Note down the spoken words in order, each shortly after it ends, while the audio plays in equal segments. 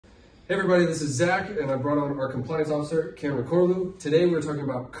Hey everybody, this is Zach, and I brought on our compliance officer, Cameron Corlew. Today we're talking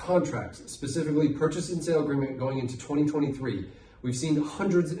about contracts, specifically purchase and sale agreement going into 2023. We've seen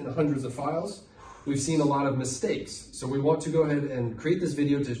hundreds and hundreds of files. We've seen a lot of mistakes. So we want to go ahead and create this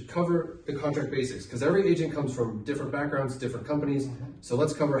video to cover the contract basics, because every agent comes from different backgrounds, different companies. So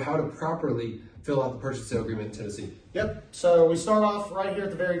let's cover how to properly fill out the purchase and sale agreement in Tennessee. Yep, so we start off right here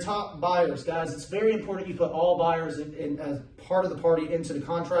at the very top, buyers. Guys, it's very important you put all buyers in as part of the party into the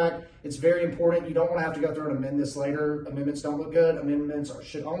contract. It's very important. You don't want to have to go through and amend this later. Amendments don't look good. Amendments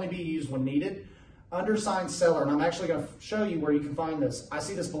should only be used when needed. Undersigned seller, and I'm actually going to show you where you can find this. I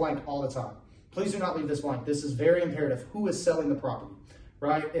see this blank all the time. Please do not leave this blank. This is very imperative. Who is selling the property,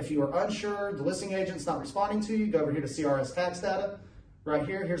 right? If you are unsure, the listing agent's not responding to you, go over here to CRS tax data. Right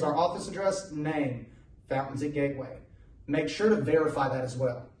here, here's our office address, name, Fountains at Gateway. Make sure to verify that as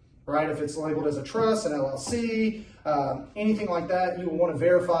well, right? If it's labeled as a trust, an LLC, anything like that, you will want to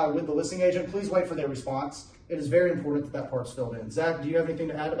verify with the listing agent. Please wait for their response. It is very important that that part's filled in. Zach, do you have anything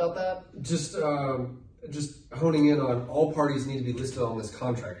to add about that? Just honing in on all parties need to be listed on this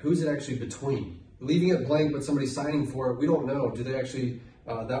contract. Who's it actually between? Leaving it blank, but somebody signing for it, we don't know. Do they actually,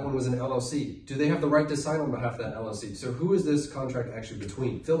 that one was an LLC. Do they have the right to sign on behalf of that LLC? So who is this contract actually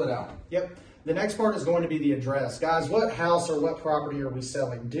between? Fill it out. Yep. The next part is going to be the address. Guys, what house or what property are we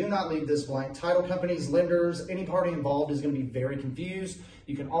selling? Do not leave this blank. Title companies, lenders, any party involved is going to be very confused.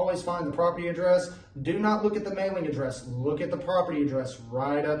 You can always find the property address. Do not look at the mailing address. Look at the property address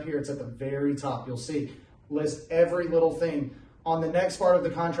right up here. It's at the very top. You'll see. List every little thing. On the next part of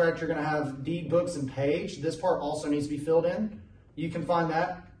the contract, you're going to have deed, books, and page. This part also needs to be filled in. You can find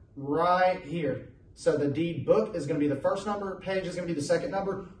that right here. So the deed book is going to be the first number, page is going to be the second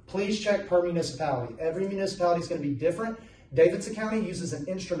number. Please check per municipality. Every municipality is going to be different. Davidson County uses an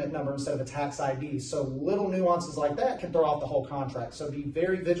instrument number instead of a tax ID. So little nuances like that can throw off the whole contract. So be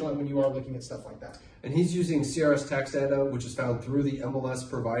very vigilant when you are looking at stuff like that. And he's using CRS tax data, which is found through the MLS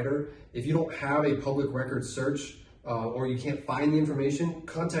provider. If you don't have a public record search or you can't find the information,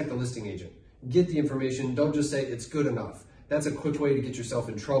 contact the listing agent. Get the information. Don't just say it's good enough. That's a quick way to get yourself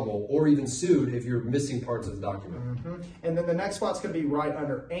in trouble or even sued if you're missing parts of the document. And then the next spot's going to be right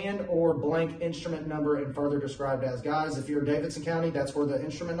under and or blank instrument number and further described as. Guys, if you're Davidson County, that's where the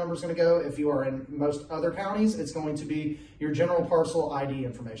instrument number is going to go. If you are in most other counties, it's going to be your general parcel ID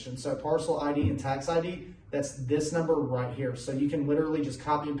information. So parcel ID and tax ID, that's this number right here. So you can literally just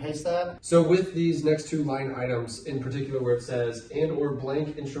copy and paste that. So with these next two line items in particular where it says and or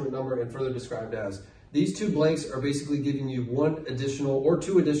blank instrument number and further described as, these two blanks are basically giving you one additional or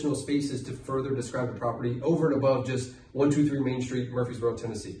two additional spaces to further describe the property over and above just 123 Main Street, Murfreesboro,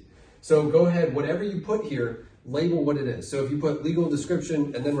 Tennessee. So go ahead, whatever you put here, label what it is. So if you put legal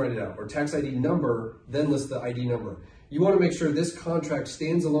description and then write it out, or tax ID number, then list the ID number. You want to make sure this contract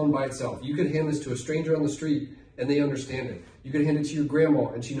stands alone by itself. You could hand this to a stranger on the street and they understand it. You could hand it to your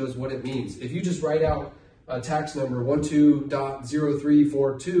grandma and she knows what it means. If you just write out a tax number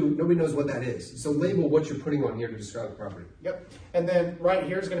 12.0342, nobody knows what that is. So label what you're putting on here to describe the property. Yep. And then right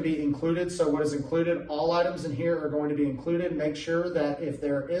here is going to be included. So what is included? All items in here are going to be included. Make sure that if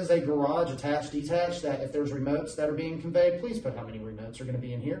there is a garage attached, detached, that if there's remotes that are being conveyed, please put how many remotes are going to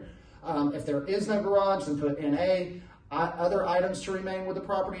be in here. If there is no garage, then put NA. Other items to remain with the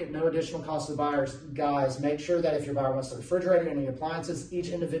property at no additional cost to the buyers. Guys, make sure that if your buyer wants the refrigerator and any appliances, each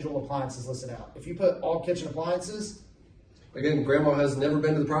individual appliance is listed out. If you put all kitchen appliances, again, grandma has never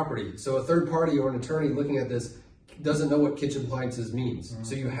been to the property. So a third party or an attorney looking at this doesn't know what kitchen appliances means.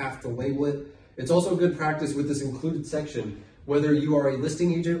 So you have to label it. It's also good practice with this included section, whether you are a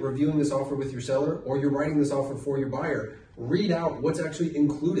listing agent reviewing this offer with your seller or you're writing this offer for your buyer, read out what's actually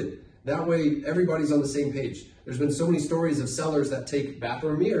included. That way, everybody's on the same page. There's been so many stories of sellers that take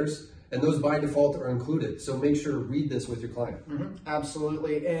bathroom mirrors, and those by default are included. So make sure to read this with your client.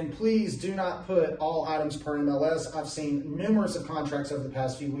 Absolutely. And please do not put all items per MLS. I've seen numerous of contracts over the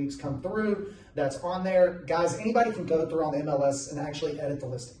past few weeks come through that's on there. Guys, anybody can go through on the MLS and actually edit the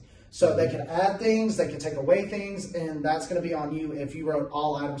listing. So they can add things, they can take away things, and that's going to be on you if you wrote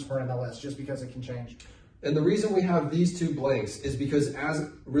all items per MLS, just because it can change. And the reason we have these two blanks is because as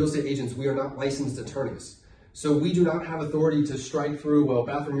real estate agents, we are not licensed attorneys. So we do not have authority to strike through, well,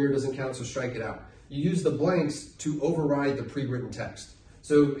 bathroom mirror doesn't count, so strike it out. You use the blanks to override the pre-written text.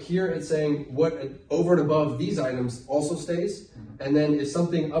 So here it's saying what over and above these items also stays. And then if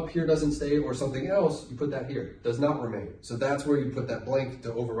something up here doesn't stay or something else, you put that here, does not remain. So that's where you put that blank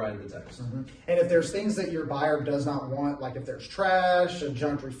to override the text. And if there's things that your buyer does not want, like if there's trash, a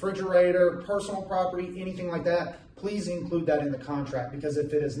junk refrigerator, personal property, anything like that, please include that in the contract, because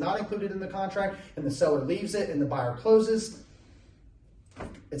if it is not included in the contract and the seller leaves it and the buyer closes,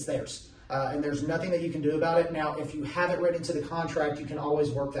 it's theirs. And there's nothing that you can do about it. Now, if you have it written into the contract, you can always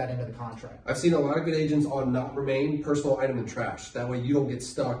work that into the contract. I've seen a lot of good agents on not remain personal item in trash. That way you don't get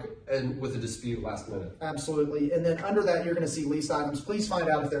stuck with a dispute last minute. Absolutely. And then under that, you're going to see leased items. Please find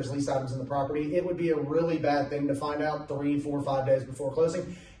out if there's leased items in the property. It would be a really bad thing to find out 3, 4, 5 days before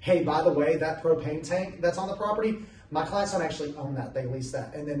closing. Hey, by the way, that propane tank that's on the property, my clients don't actually own that. They lease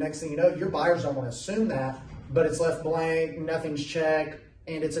that. And then next thing you know, your buyers don't want to assume that, but it's left blank, nothing's checked,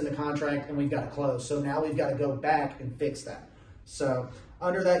 and it's in the contract, and we've got to close. So now we've got to go back and fix that. So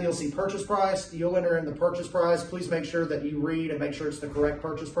under that, you'll see purchase price. You'll enter in the purchase price. Please make sure that you read and make sure it's the correct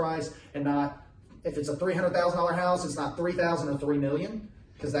purchase price, and not, if it's a $300,000 house, it's not $3,000 or $3 million,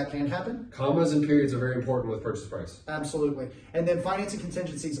 because that can happen. Commas and periods are very important with purchase price. Absolutely. And then financing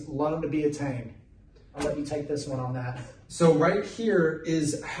contingencies, loan to be attained. I'll let you take this one on that. So right here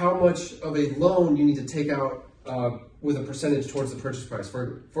is how much of a loan you need to take out with a percentage towards the purchase price.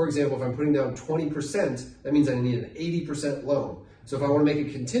 For example, if I'm putting down 20%, that means I need an 80% loan. So if I want to make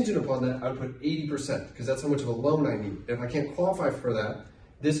a contingent upon that, I would put 80% because that's how much of a loan I need. If I can't qualify for that,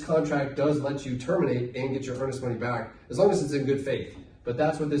 this contract does let you terminate and get your earnest money back as long as it's in good faith. But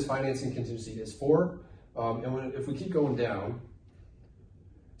that's what this financing contingency is for. If we keep going down,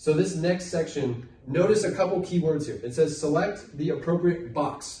 so this next section, notice a couple keywords here. It says select the appropriate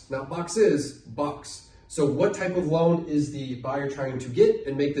box. Now box is box. So what type of loan is the buyer trying to get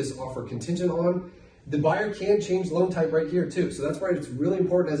and make this offer contingent on? The buyer can change loan type right here too. So that's why it's really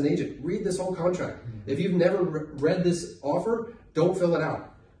important as an agent. Read this whole contract. If you've never read this offer, don't fill it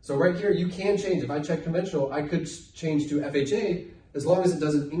out. So right here, you can change. If I check conventional, I could change to FHA as long as it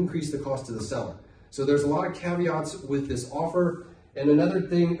doesn't increase the cost to the seller. So there's a lot of caveats with this offer. And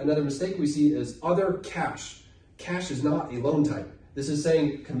another mistake we see is other cash. Cash is not a loan type. This is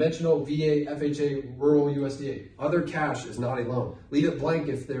saying conventional, VA, FHA, rural USDA. Other cash is not a loan. Leave it blank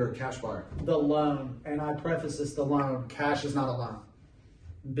if they're a cash buyer. The loan, and I preface this, the loan, cash is not a loan.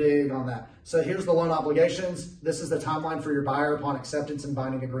 Big on that. So here's the loan obligations. This is the timeline for your buyer upon acceptance and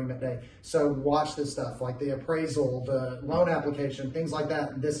binding agreement day. So watch this stuff like the appraisal, the loan application, things like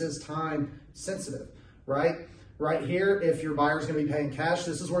that. This is time sensitive, right? Right here, if your buyer's going to be paying cash,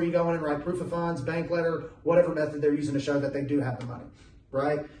 this is where you go in and write proof of funds, bank letter, whatever method they're using to show that they do have the money,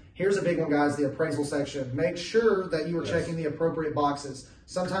 right? Here's a big one, guys, the appraisal section. Make sure that you are checking the appropriate boxes.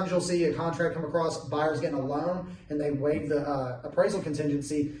 Sometimes you'll see a contract come across, buyer's getting a loan, and they waive the appraisal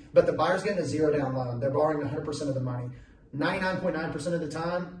contingency, but the buyer's getting a zero down loan. They're borrowing 100% of the money. 99.9% of the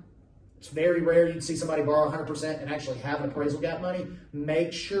time, it's very rare you'd see somebody borrow 100% and actually have an appraisal gap money.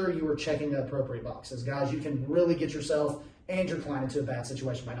 Make sure you are checking the appropriate boxes. Guys, you can really get yourself and your client into a bad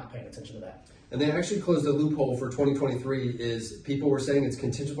situation by not paying attention to that. And they actually closed a loophole for 2023 is people were saying it's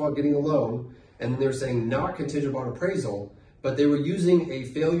contingent upon getting a loan, and they're saying not contingent upon appraisal, but they were using a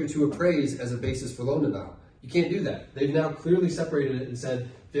failure to appraise as a basis for loan denial. You can't do that. They've now clearly separated it and said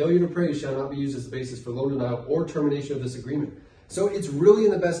failure to appraise shall not be used as the basis for loan denial or termination of this agreement. So it's really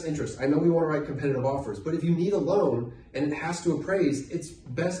in the best interest. I know we want to write competitive offers, but if you need a loan and it has to appraise, it's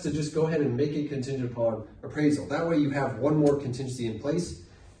best to just go ahead and make it contingent upon appraisal. That way you have one more contingency in place.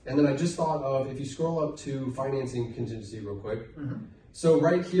 And then I just thought of, if you scroll up to financing contingency real quick. So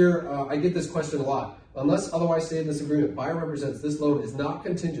right here, I get this question a lot. Unless otherwise stated in this agreement, buyer represents this loan is not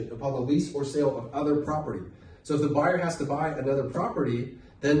contingent upon the lease or sale of other property. So if the buyer has to buy another property,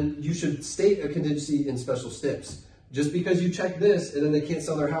 then you should state a contingency in special steps. Just because you check this and then they can't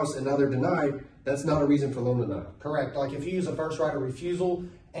sell their house and now they're denied, that's not a reason for loan denial. Correct. Like if you use a first right of refusal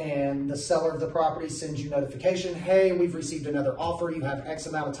and the seller of the property sends you notification, hey, we've received another offer, you have X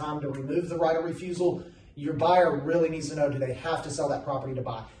amount of time to remove the right of refusal, your buyer really needs to know, do they have to sell that property to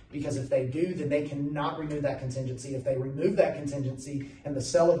buy? Because if they do, then they cannot remove that contingency. If they remove that contingency and the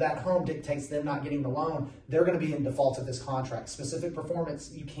sale of that home dictates them not getting the loan, they're going to be in default of this contract. Specific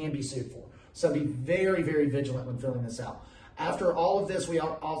performance you can be sued for. So be very, very vigilant when filling this out. After all of this,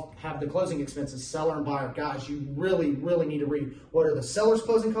 I'll have the closing expenses, seller and buyer. Guys, you really, really need to read what are the seller's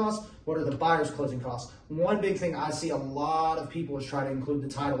closing costs, what are the buyer's closing costs. One big thing I see a lot of people is try to include the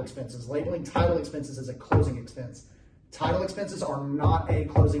title expenses, labeling title expenses as a closing expense. Title expenses are not a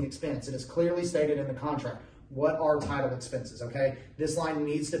closing expense. It is clearly stated in the contract. What are title expenses, okay? This line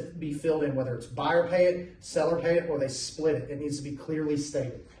needs to be filled in, whether it's buyer pay it, seller pay it, or they split it. It needs to be clearly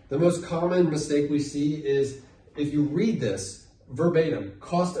stated. The most common mistake we see is if you read this verbatim,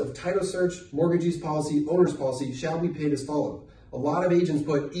 cost of title search, mortgagee's policy, owner's policy shall be paid as follows. A lot of agents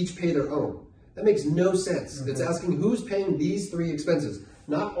put each pay their own. That makes no sense. It's asking who's paying these three expenses.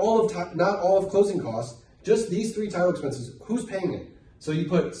 Not all of closing costs, just these three title expenses. Who's paying it? So you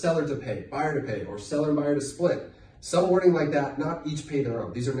put seller to pay, buyer to pay, or seller and buyer to split. Some wording like that, not each pay their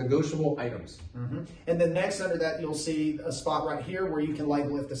own. These are negotiable items. And then next under that, you'll see a spot right here where you can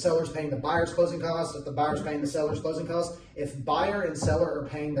label if the seller's paying the buyer's closing costs, if the buyer's paying the seller's closing costs. If buyer and seller are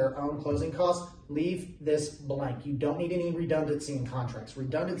paying their own closing costs, leave this blank. You don't need any redundancy in contracts.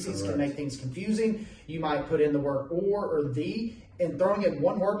 Redundancies can make things confusing. You might put in the word or the, and throwing in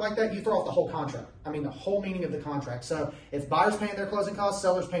one word like that, you throw off the whole contract. I mean, the whole meaning of the contract. So if buyer's paying their closing costs,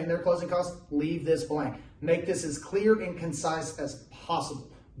 seller's paying their closing costs, leave this blank. Make this as clear and concise as possible.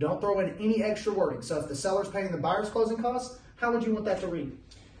 Don't throw in any extra wording. So if the seller's paying the buyer's closing costs, how would you want that to read?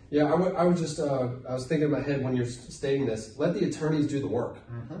 Yeah, I would just, I was thinking in my head when you're stating this, let the attorneys do the work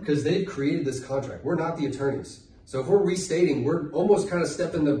because they've created this contract. We're not the attorneys. So if we're restating, we're almost kind of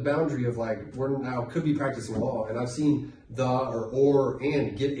stepping the boundary of like, we're now could be practicing law. And I've seen the or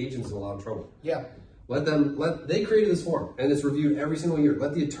and get agents in a lot of trouble. Yeah. They created this form and it's reviewed every single year.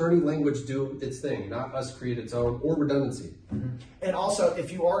 Let the attorney language do its thing, not us create its own or redundancy. And also,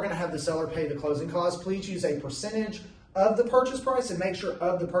 if you are going to have the seller pay the closing costs, please use a percentage of the purchase price and make sure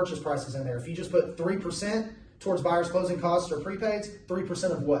of the purchase price is in there. If you just put 3% towards buyer's closing costs or prepaids,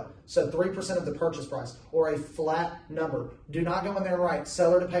 3% of what? So 3% of the purchase price or a flat number. Do not go in there and write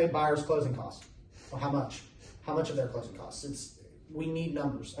seller to pay buyer's closing costs. Well, how much? How much of their closing costs? We need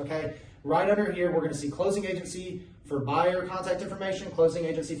numbers, okay? Right under here, we're going to see closing agency for buyer contact information, closing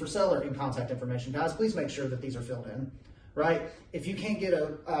agency for seller and contact information. Guys, please make sure that these are filled in, right? If you can't get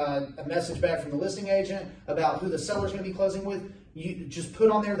a message back from the listing agent about who the seller's going to be closing with, you just put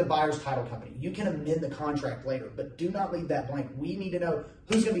on there the buyer's title company. You can amend the contract later, but do not leave that blank. We need to know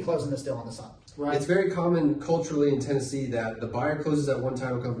who's going to be closing this deal on the side, right? It's very common culturally in Tennessee that the buyer closes at one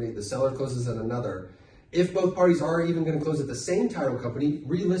title company, the seller closes at another. If both parties are even going to close at the same title company,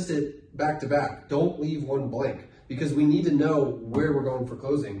 relist it back to back. Don't leave one blank because we need to know where we're going for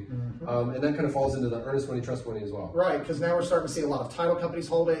closing. And that kind of falls into the earnest money, trust money as well. Right, because now we're starting to see a lot of title companies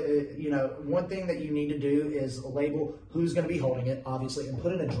hold it. One thing that you need to do is label who's going to be holding it, obviously, and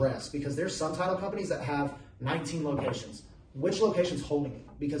put an address because there's some title companies that have 19 locations. Which location's holding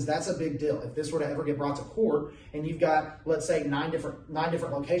it? Because that's a big deal. If this were to ever get brought to court and you've got, let's say, nine different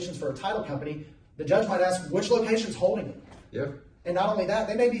locations for a title company, the judge might ask which location's holding it. Yeah. And not only that,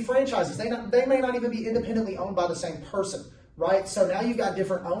 they may be franchises. They may not even be independently owned by the same person, right? So now you've got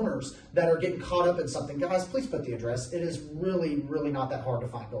different owners that are getting caught up in something. Guys, please put the address. It is really, really not that hard to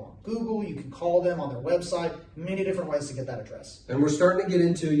find. Go on Google. You can call them on their website. Many different ways to get that address. And we're starting to get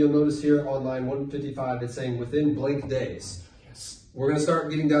into, you'll notice here on line 155, it's saying within blank days. Yes. We're going to start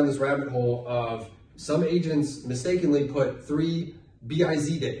getting down this rabbit hole of some agents mistakenly put 3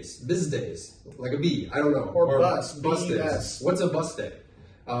 BIZ days, biz days, like a B, I don't know. Or bus days. What's a bus day?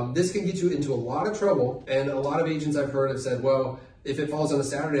 This can get you into a lot of trouble, and a lot of agents I've heard have said, well, if it falls on a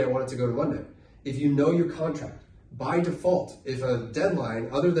Saturday, I want it to go to Monday. If you know your contract, by default, if a deadline,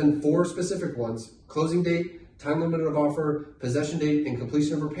 other than 4 specific ones, closing date, time limit of offer, possession date, and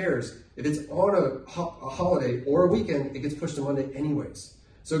completion of repairs, if it's on a holiday or a weekend, it gets pushed to Monday anyways.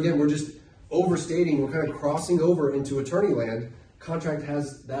 So again, we're just overstating, we're kind of crossing over into attorney land. Contract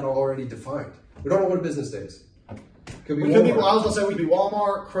has that already defined. We don't know what a business day is. I was going to say we could be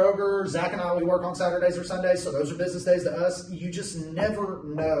Walmart, Kroger, Zach and I, we work on Saturdays or Sundays, so those are business days to us. You just never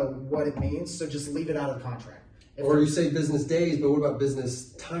know what it means, so just leave it out of the contract. Or you say business days, but what about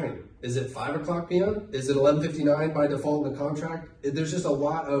business time? Is it 5 o'clock p.m.? Is it 11:59 by default in the contract? There's just a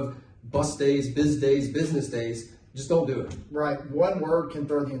lot of bus days, biz days, business days. Just don't do it. Right. One word can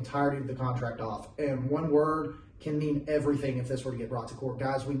throw the entirety of the contract off, and one word can mean everything if this were to get brought to court.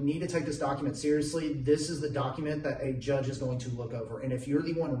 Guys, we need to take this document seriously. This is the document that a judge is going to look over. And if you're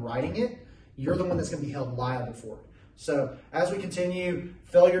the one writing it, you're the one that's going to be held liable for it. So as we continue,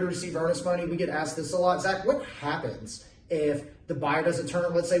 failure to receive earnest money, we get asked this a lot. Zach, what happens if the buyer doesn't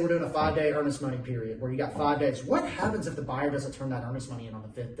turn, let's say we're doing a 5-day earnest money period where you got 5 days. What happens if the buyer doesn't turn that earnest money in on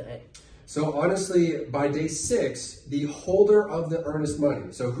the 5th day? So honestly, by day 6, the holder of the earnest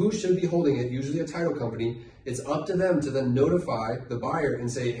money, so who should be holding it, usually a title company, it's up to them to then notify the buyer and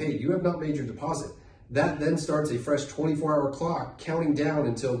say, hey, you have not made your deposit. That then starts a fresh 24-hour clock counting down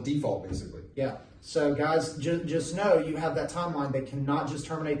until default, basically. Yeah. So guys, just know you have that timeline. They cannot just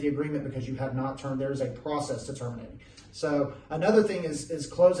terminate the agreement because you have not turned. There is a process to terminating. So another thing is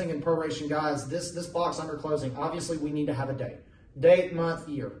closing and proration, guys. This box under closing, obviously we need to have a date. Date, month,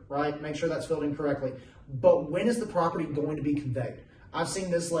 year, right? Make sure that's filled in correctly. But when is the property going to be conveyed? I've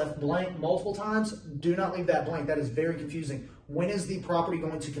seen this left blank multiple times. Do not leave that blank. That is very confusing. When is the property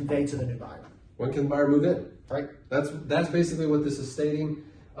going to convey to the new buyer? When can the buyer move in? Right. That's basically what this is stating.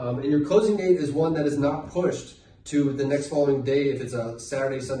 And your closing date is one that is not pushed to the next following day if it's a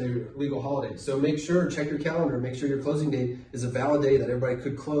Saturday, Sunday legal holiday. So make sure, check your calendar, make sure your closing date is a valid day that everybody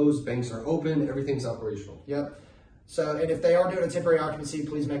could close, banks are open, everything's operational. Yep. So, and if they are doing a temporary occupancy,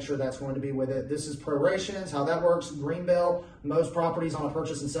 please make sure that's going to be with it. This is prorations, how that works. Greenbelt, most properties on a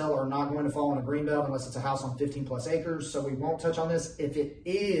purchase and sell are not going to fall on a greenbelt unless it's a house on 15 plus acres. So we won't touch on this. If it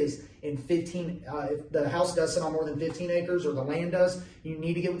is in 15, if the house does sit on more than 15 acres or the land does, you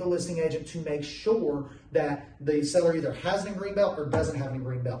need to get with the listing agent to make sure that the seller either has an greenbelt or doesn't have an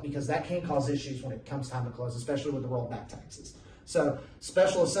greenbelt, because that can cause issues when it comes time to close, especially with the rollback taxes. So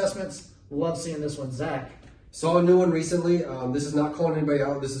special assessments, love seeing this one. Zach. Saw a new one recently. This is not calling anybody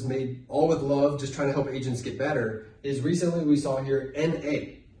out. This is made all with love, just trying to help agents get better. Is recently we saw here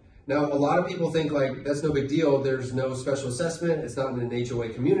NA. Now, a lot of people think like that's no big deal. There's no special assessment. It's not in an HOA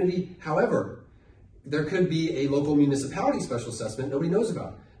community. However, there could be a local municipality special assessment nobody knows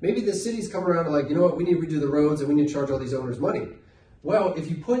about. Maybe the city's come around and like, you know what, we need to redo the roads and we need to charge all these owners money. Well, if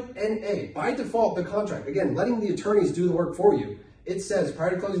you put NA, by default, the contract, again, letting the attorneys do the work for you, it says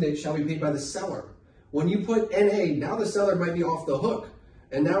prior to closing date shall be paid by the seller. When you put NA, now the seller might be off the hook,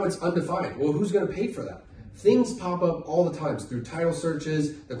 and now it's undefined. Well, who's going to pay for that? Things pop up all the time through title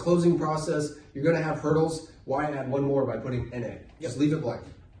searches, the closing process. You're going to have hurdles. Why add one more by putting NA? Just leave it blank.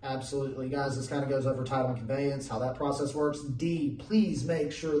 Absolutely, guys. This kind of goes over title and conveyance, how that process works. D, please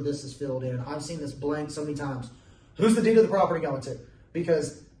make sure this is filled in. I've seen this blank so many times. Who's the deed of the property going to?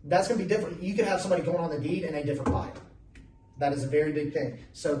 Because that's going to be different. You could have somebody going on the deed and a different buyer. That is a very big thing.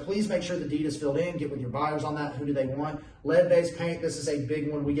 So please make sure the deed is filled in. Get with your buyers on that. Who do they want? Lead-based paint. This is a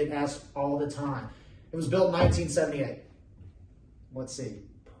big one we get asked all the time. It was built in 1978. Let's see.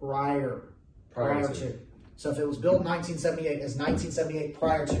 Prior to. So if it was built in 1978, is 1978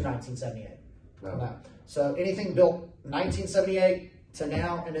 prior to 1978? No. So anything built 1978 to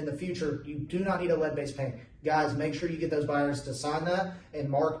now and in the future, you do not need a lead-based paint. Guys, make sure you get those buyers to sign that and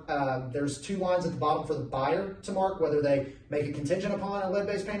mark. There's 2 lines at the bottom for the buyer to mark whether they make a contingent upon a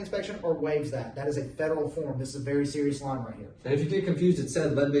lead-based paint inspection or waives that. That is a federal form. This is a very serious line right here. And if you get confused, it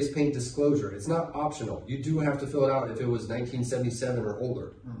said lead-based paint disclosure. It's not optional. You do have to fill it out if it was 1977 or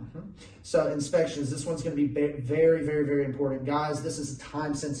older. So inspections, this one's going to be very, very, very important. Guys, this is a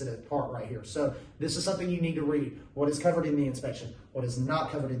time-sensitive part right here. So this is something you need to read. What is covered in the inspection? What is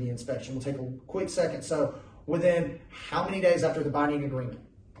not covered in the inspection? We'll take a quick second. So within how many days after the binding agreement,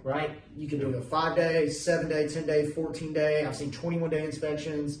 right? You can do a 5-day, 7-day, 10-day, 14-day. I've seen 21-day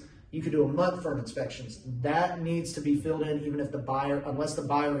inspections. You could do a month for inspections. That needs to be filled in even if the buyer, unless the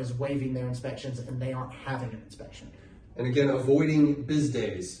buyer is waiving their inspections and they aren't having an inspection. And again, avoiding biz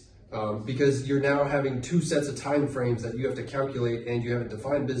days because you're now having 2 sets of time frames that you have to calculate and you haven't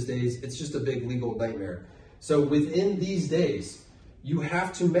defined biz days. It's just a big legal nightmare. So within these days, you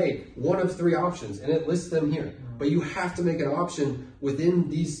have to make one of 3 options, and it lists them here. But you have to make an option within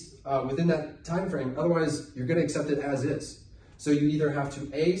these within that time frame. Otherwise, you're going to accept it as is. So you either have to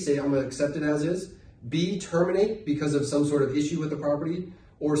A, say I'm going to accept it as is, B, terminate because of some sort of issue with the property,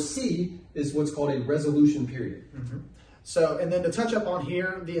 or C is what's called a resolution period. So, and then to touch up on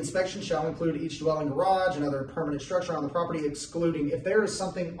here, the inspection shall include each dwelling, garage, and other permanent structure on the property, excluding if there is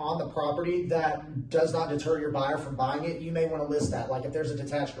something on the property that does not deter your buyer from buying it, you may want to list that. Like if there's a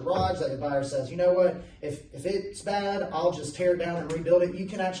detached garage that your buyer says, you know what, if it's bad, I'll just tear it down and rebuild it. You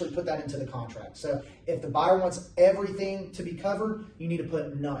can actually put that into the contract. So if the buyer wants everything to be covered, you need to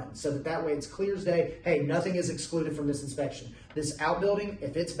put none. So that way it's clear as day, hey, nothing is excluded from this inspection. This outbuilding,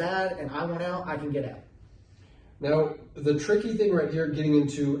 if it's bad and I want out, I can get out. Now, the tricky thing right here, getting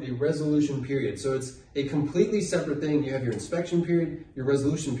into a resolution period. So it's a completely separate thing. You have your inspection period, your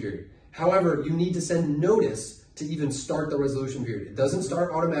resolution period. However, you need to send notice to even start the resolution period. It doesn't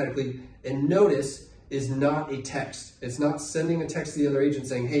start automatically, and notice is not a text. It's not sending a text to the other agent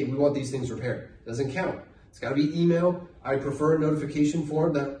saying, hey, we want these things repaired. It doesn't count. It's got to be email. I prefer a notification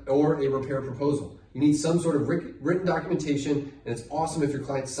form or a repair proposal. You need some sort of written documentation, and it's awesome if your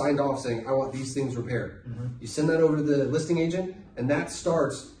client signed off saying, I want these things repaired. You send that over to the listing agent, and that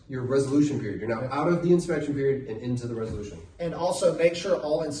starts your resolution period. You're now out of the inspection period and into the resolution. And also make sure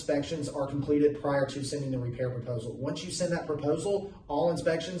all inspections are completed prior to sending the repair proposal. Once you send that proposal, all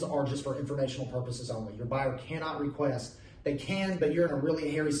inspections are just for informational purposes only. Your buyer cannot request. They can, but you're in a really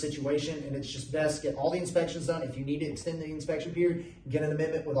hairy situation, and it's just best get all the inspections done. If you need to extend the inspection period, get an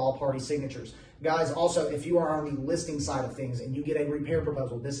amendment with all party signatures. Guys, also, if you are on the listing side of things and you get a repair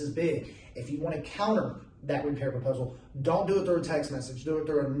proposal, this is big. If you want to counter that repair proposal, don't do it through a text message. Do it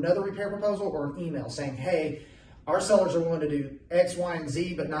through another repair proposal or an email saying, hey, our sellers are willing to do X, Y, and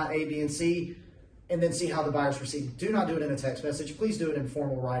Z, but not A, B, and C, and then see how the buyers proceed. Do not do it in a text message. Please do it in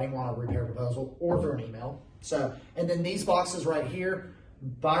formal writing on a repair proposal or through an email. So, and then these boxes right here,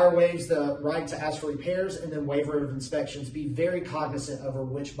 buyer waives the right to ask for repairs and then waiver of inspections. Be very cognizant over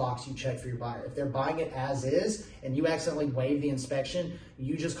which box you check for your buyer. If they're buying it as is and you accidentally waive the inspection,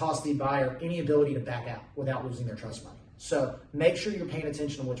 you just cost the buyer any ability to back out without losing their trust money. So make sure you're paying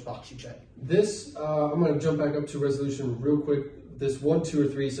attention to which box you check. This, I'm going to jump back up to resolution real quick. This 1, 2,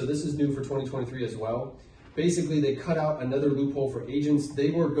 or 3, so this is new for 2023 as well. Basically, they cut out another loophole for agents. They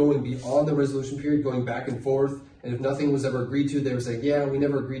were going beyond the resolution period, going back and forth. And if nothing was ever agreed to, they would say, yeah, we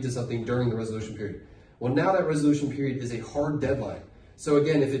never agreed to something during the resolution period. Well, now that resolution period is a hard deadline. So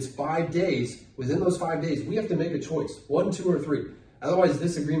again, if it's 5 days, within those 5 days, we have to make a choice, 1, 2, or 3. Otherwise,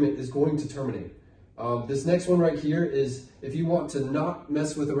 this agreement is going to terminate. This next one right here is if you want to not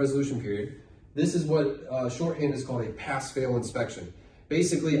mess with the resolution period, this is what shorthand is called a pass-fail inspection.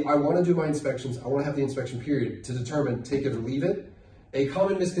 Basically, I want to do my inspections. I want to have the inspection period to determine take it or leave it. A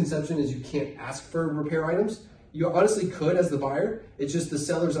common misconception is you can't ask for repair items. You honestly could as the buyer. It's just the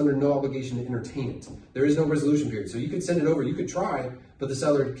seller's under no obligation to entertain it. There is no resolution period. So you could send it over, you could try, but the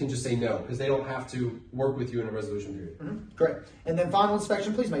seller can just say no because they don't have to work with you in a resolution period. Correct. And then final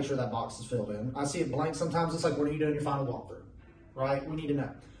inspection, please make sure that box is filled in. I see it blank sometimes. It's like, when are you doing your final walkthrough? Right? We need to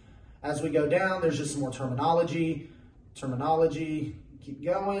know. As we go down, there's just some more terminology. Keep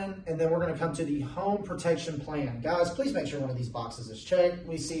going, and then we're going to come to the home protection plan. Guys, please make sure one of these boxes is checked.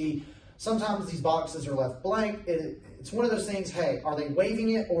 We see sometimes these boxes are left blank. It's one of those things, hey, are they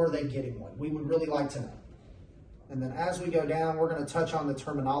waiving it or are they getting one? We would really like to know. And then as we go down, we're going to touch on the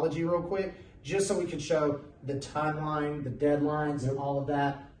terminology real quick, just so we can show the timeline, the deadlines, and all of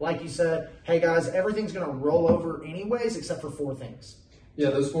that. Like you said, hey guys, everything's going to roll over anyways, except for 4 things. Yeah,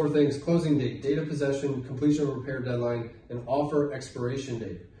 those 4 things: closing date, date of possession, completion of repair deadline, and offer expiration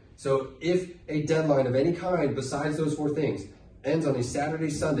date. So if a deadline of any kind besides those 4 things ends on a Saturday,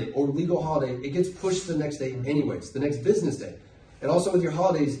 Sunday, or legal holiday, it gets pushed to the next day anyways, the next business day. And also with your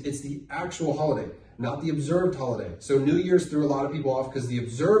holidays, it's the actual holiday, not the observed holiday. So New Year's threw a lot of people off because the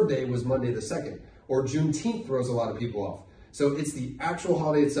observed day was Monday the 2nd, or Juneteenth throws a lot of people off. So it's the actual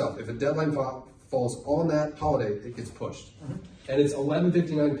holiday itself. If a deadline falls on that holiday, it gets pushed. And it's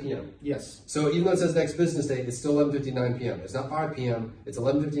 11:59 p.m. Yes. So even though it says next business day, it's still 11:59 p.m. It's not 5 p.m. It's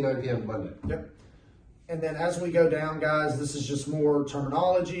 11:59 p.m. Monday. Yep. And then as we go down, guys, this is just more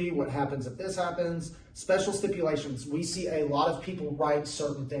terminology. What happens if this happens? Special stipulations. We see a lot of people write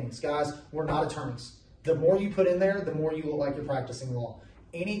certain things. Guys, we're not attorneys. The more you put in there, the more you look like you're practicing law.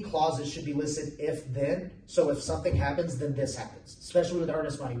 Any clauses should be listed if then. So if something happens, then this happens. Especially with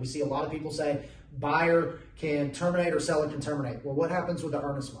earnest money. We see a lot of people say buyer can terminate or seller can terminate. Well, what happens with the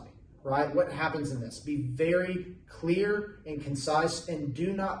earnest money, right? What happens in this? Be very clear and concise, and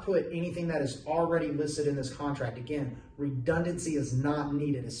do not put anything that is already listed in this contract. Again, redundancy is not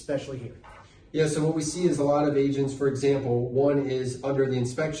needed, especially here. Yeah, so what we see is a lot of agents, for example, one is under the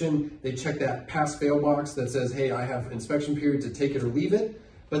inspection, they check that pass-fail box that says, hey, I have inspection period to take it or leave it,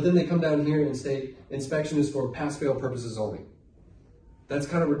 but then they come down here and state inspection is for pass-fail purposes only. That's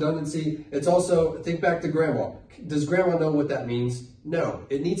kind of redundancy. It's also, think back to grandma. Does grandma know what that means? No.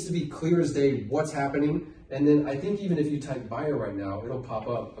 It needs to be clear as day what's happening. And then I think even if you type buyer right now, it'll pop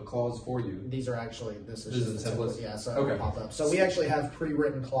up a clause for you. These are actually, this is just the template. Yeah, so okay. It'll pop up. So we actually have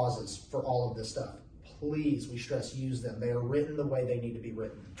pre-written clauses for all of this stuff. Please, we stress, use them. They are written the way they need to be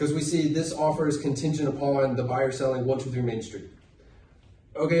written. Because we see this offer is contingent upon the buyer selling 123 Main Street.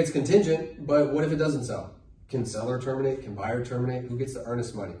 Okay, it's contingent, but what if it doesn't sell? Can seller terminate? Can buyer terminate? Who gets the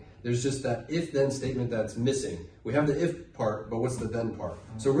earnest money? There's just that if-then statement that's missing. We have the if part, but what's the then part?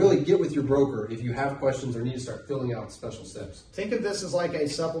 So really get with your broker if you have questions or need to start filling out special steps. Think of this as like a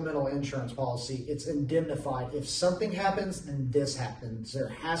supplemental insurance policy. It's indemnified. If something happens, then this happens. There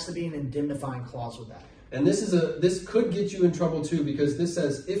has to be an indemnifying clause with that. And this could get you in trouble too, because this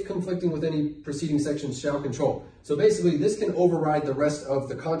says if conflicting with any preceding sections shall control. So basically this can override the rest of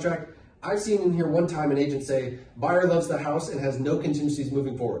the contract. I've seen in here one time an agent say, buyer loves the house and has no contingencies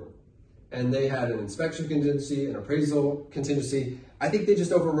moving forward. And they had an inspection contingency, an appraisal contingency. I think they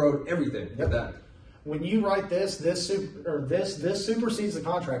just overrode everything with that. When you write this supersedes the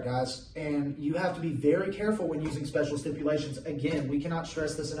contract, guys, and you have to be very careful when using special stipulations. Again, we cannot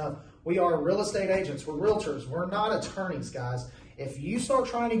stress this enough. We are real estate agents. We're realtors. We're not attorneys, guys. If you start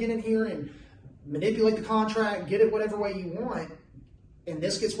trying to get in here and manipulate the contract, get it whatever way you want, and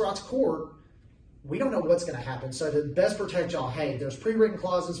this gets brought to court, we don't know what's going to happen. So to best protect y'all, hey, there's pre-written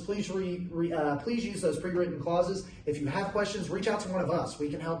clauses. Please please use those pre-written clauses. If you have questions, reach out to one of us. We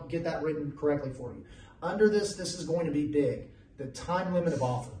can help get that written correctly for you. Under this is going to be big. The time limit of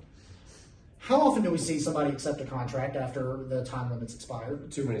offer. How often do we see somebody accept a contract after the time limit's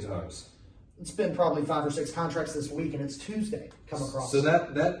expired? Too many times. it's been probably 5 or 6 contracts this week, and it's Tuesday come across. So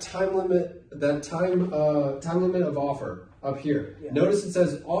that time limit, time limit of offer up here. Yeah. Notice it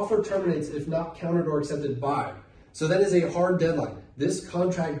says offer terminates if not countered or accepted by. So that is a hard deadline. This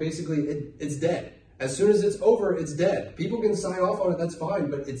contract basically it's dead. As soon as it's over, it's dead. People can sign off on it, that's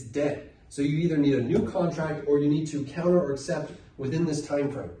fine, but it's dead. So you either need a new contract or you need to counter or accept within this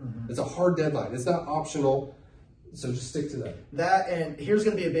time frame. It's a hard deadline. It's not optional. So just stick to that. That, and here's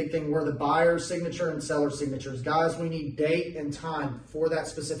going to be a big thing where the buyer's signature and seller's signatures. Guys, we need date and time for that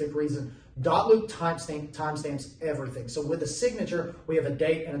specific reason. Loop timestamps everything. So with a signature, we have a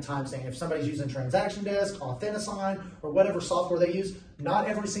date and a timestamp. If somebody's using Transaction Desk, Authentisign, or whatever software they use, not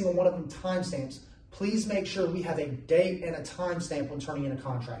every single one of them timestamps. Please make sure we have a date and a timestamp when turning in a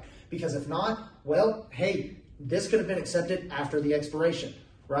contract. Because if not, well, hey, this could have been accepted after the expiration,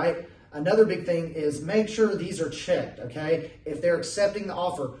 right? Another big thing is make sure these are checked, okay? If they're accepting the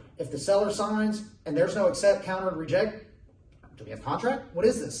offer, if the seller signs and there's no accept, counter, and reject, do we have contract? What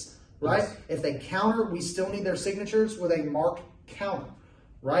is this, right? Yes. If they counter, we still need their signatures with a marked counter,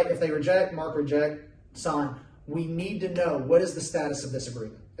 right? If they reject, mark reject, sign. We need to know what is the status of this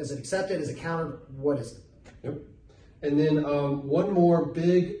agreement. Is it accepted? Is it countered? What is it? Yep. And then one more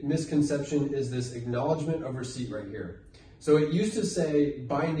big misconception is this acknowledgement of receipt right here. So it used to say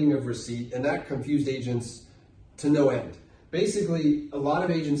binding of receipt, and that confused agents to no end. Basically, a lot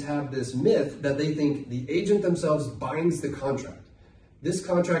of agents have this myth that they think the agent themselves binds the contract. This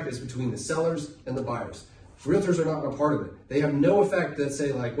contract is between the sellers and the buyers. Realtors are not a part of it. They have no effect that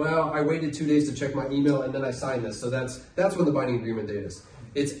say like, well, I waited 2 days to check my email and then I signed this. So that's when the binding agreement date is.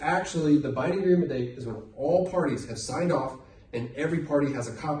 It's actually, the binding agreement date is when all parties have signed off and every party has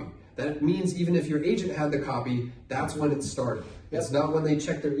a copy. That means even if your agent had the copy, that's when it started. Yep. It's not when they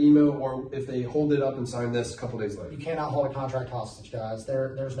check their email or if they hold it up and sign this a couple days later. You cannot hold a contract hostage, guys.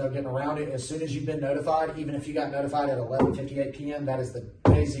 There's no getting around it. As soon as you've been notified, even if you got notified at 11:58 p.m., that is the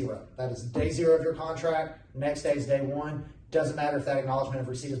day zero. That is day zero of your contract. Next day is day one. Doesn't matter if that acknowledgement of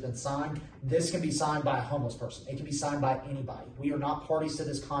receipt has been signed. This can be signed by a homeless person. It can be signed by anybody. We are not parties to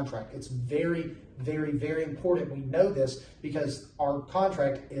this contract. It's very, very, very important we know this because our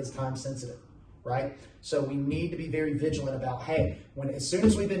contract is time sensitive, right? So we need to be very vigilant about, hey, as soon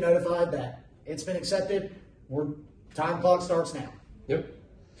as we've been notified that it's been accepted, time clock starts now. Yep.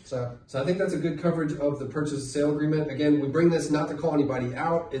 So I think that's a good coverage of the purchase and sale agreement. Again, we bring this not to call anybody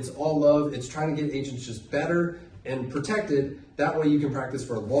out. It's all love. It's trying to get agents just better and protected. That way you can practice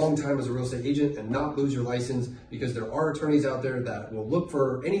for a long time as a real estate agent and not lose your license, because there are attorneys out there that will look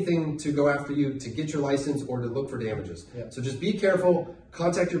for anything to go after you to get your license or to look for damages. Yep. So just be careful.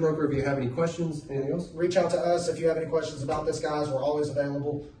 Contact your broker if you have any questions. Anything else? Reach out to us if you have any questions about this, guys. We're always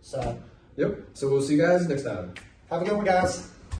available. So yep. So we'll see you guys next time. Have a good one, guys.